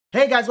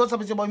Hey guys, what's up?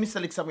 It's your boy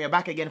Mystelics and we are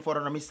back again for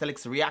another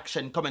Mystelics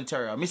reaction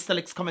commentary, or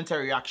Mystelics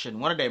commentary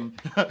reaction, one of them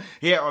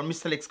here on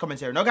Mystelics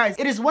commentary. Now guys,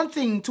 it is one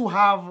thing to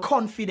have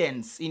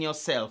confidence in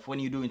yourself when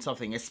you're doing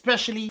something,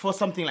 especially for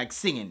something like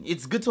singing.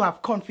 It's good to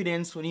have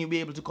confidence when you be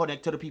able to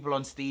connect to the people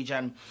on stage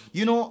and,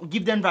 you know,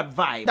 give them that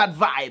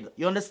vibe,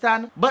 you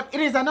understand? But it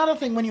is another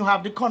thing when you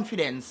have the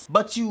confidence,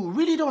 but you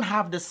really don't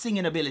have the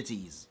singing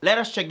abilities. Let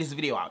us check this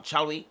video out,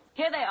 shall we?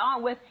 Here they are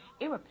with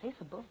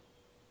Irreplaceable.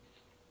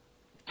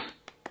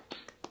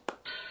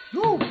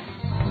 Woo. The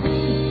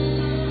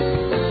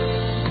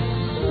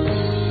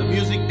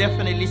music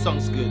definitely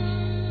sounds good.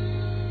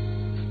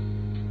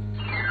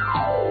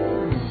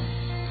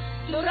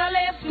 To the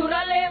left, to the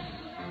left.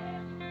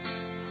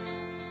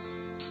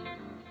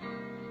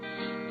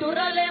 To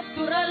the left,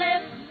 to the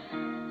left.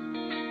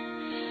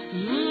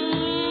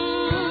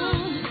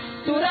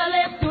 To the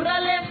left, to the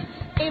left.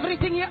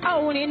 Everything you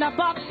own in a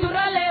box to the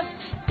left.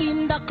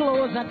 In the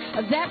closet,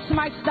 that's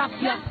my stuff,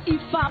 yeah.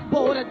 If I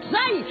bought it,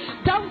 say,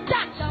 don't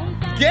touch.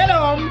 Get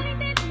him!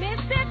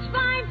 That's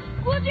fine.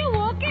 Could you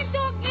walk and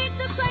talk at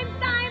the same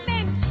time,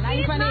 man?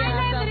 Please, my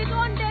letter is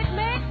on that,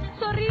 man.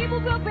 So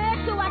remove your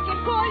bag so I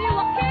can call you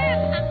a kid.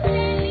 I'm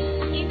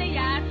standing in the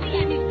yard,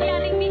 and he's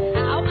telling me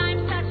how I'm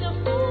such a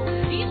fool.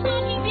 He's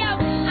talking me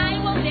out.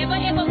 I will never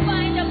ever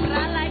find a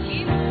bra like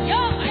him. Yo,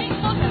 I'm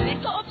gonna let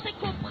go of the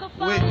kop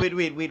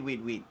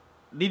gevallen. Wait.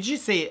 Did you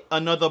say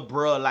another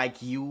bruh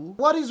like you?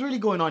 What is really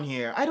going on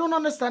here? I don't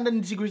understand the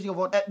nitty-gritty of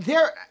what...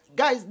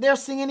 they're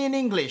singing in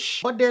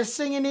English, but they're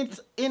singing it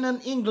in an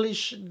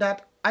English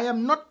that I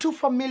am not too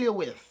familiar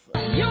with.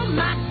 You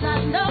must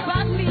not know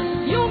about me.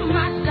 You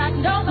must not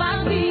know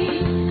about me.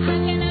 I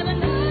can never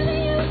know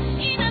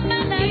you in a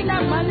minute. In a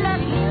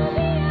minute.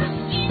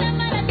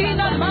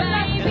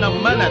 In a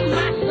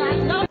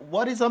minute.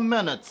 What is a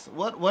minute?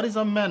 What is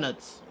a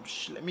minute?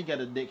 Let me get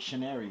a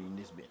dictionary in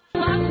this bit.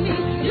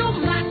 You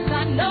must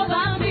not know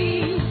about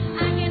me. I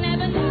can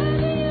never know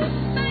you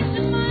by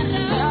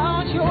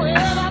tomorrow. Don't you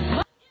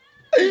ever.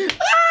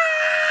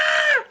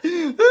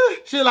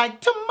 She's like,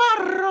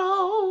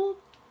 tomorrow.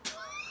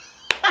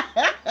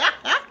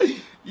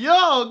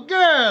 Yo,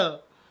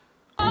 girl.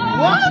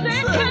 What? What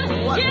is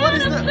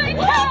that?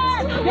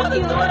 What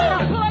is going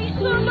on?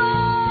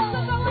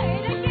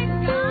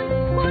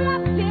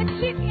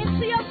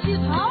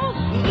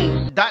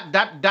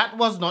 That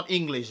was not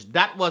English.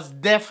 That was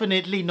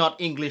definitely not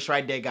English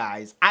right there,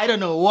 guys. I don't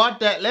know what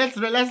that. Let's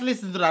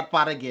listen to that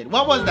part again.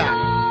 What was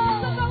that?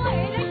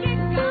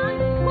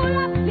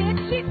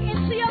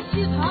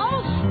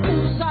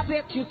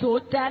 You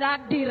thought that I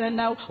didn't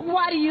know.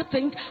 What do you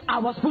think I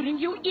was putting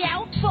you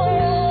out for?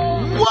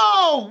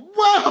 Whoa!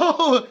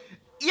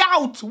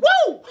 Out!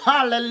 Whoa!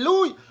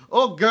 Hallelujah!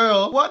 Oh,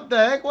 girl, what the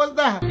heck was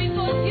that?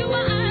 Because you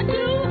are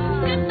true.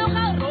 There's no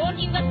roll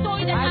in the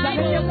toy that I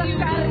told you,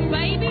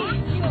 baby.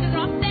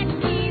 Drop that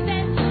keys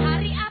and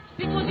hurry up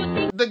because you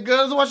think. The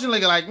girl's watching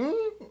like,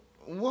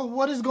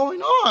 what is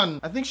going on?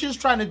 I think she's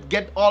trying to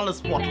get all the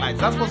spotlights.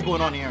 That's what's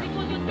going on here.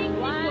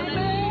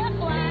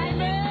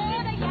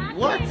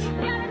 What?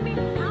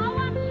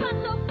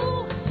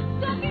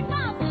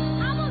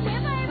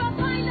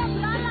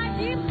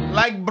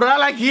 Like bra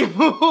like him?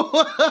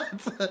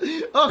 What?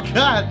 Oh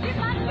God.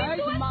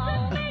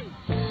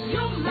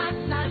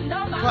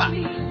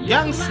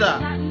 Youngster.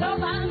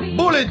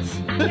 Bullets.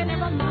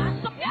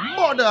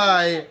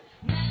 Mordai.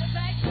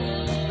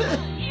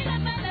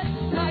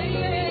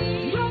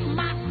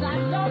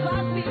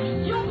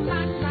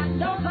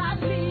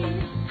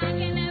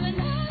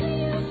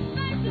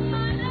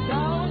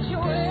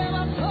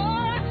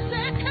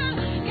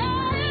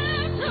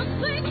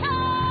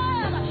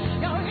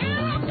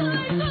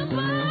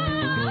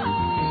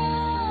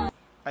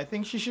 I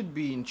think she should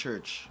be in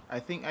church. I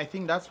think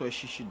that's where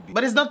she should be.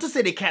 But it's not to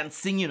say they can't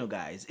sing, you know,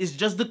 guys. It's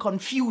just the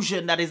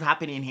confusion that is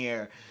happening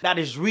here that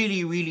is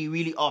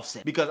really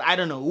offset. Because I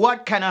don't know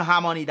what kind of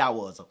harmony that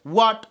was.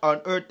 What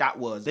on earth that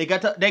was. They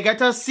get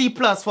a C+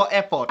 for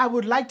effort. I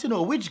would like to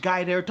know which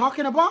guy they're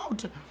talking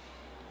about.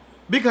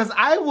 Because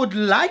I would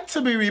like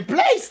to be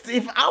replaced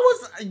if I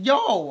was...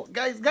 Yo,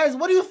 guys,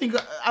 what do you think?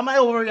 Am I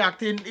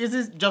overreacting? Is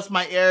this just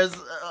my ears?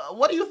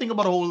 What do you think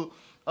about the whole...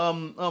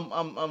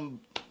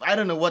 I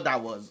don't know what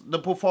that was. The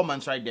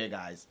performance right there,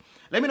 guys.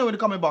 Let me know in the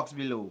comment box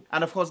below.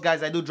 And of course,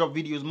 guys, I do drop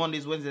videos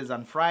Mondays, Wednesdays,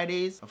 and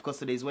Fridays. Of course,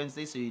 today's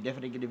Wednesday, so you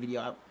definitely get the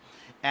video out.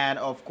 And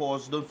of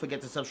course, don't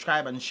forget to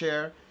subscribe and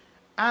share.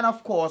 And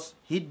of course,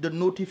 hit the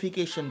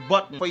notification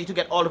button for you to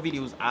get all the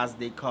videos as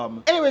they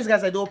come. Anyways,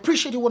 guys, I do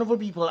appreciate you wonderful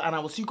people, and I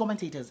will see you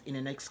commentators in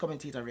the next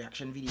commentator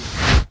reaction video.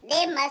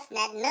 They must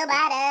not know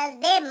about us.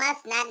 They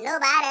must not know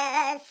about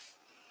us.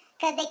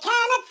 Cause they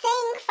cannot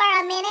sing for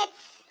a minute.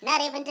 Not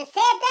even to save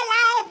their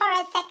life for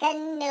a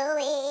second, no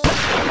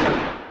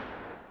way.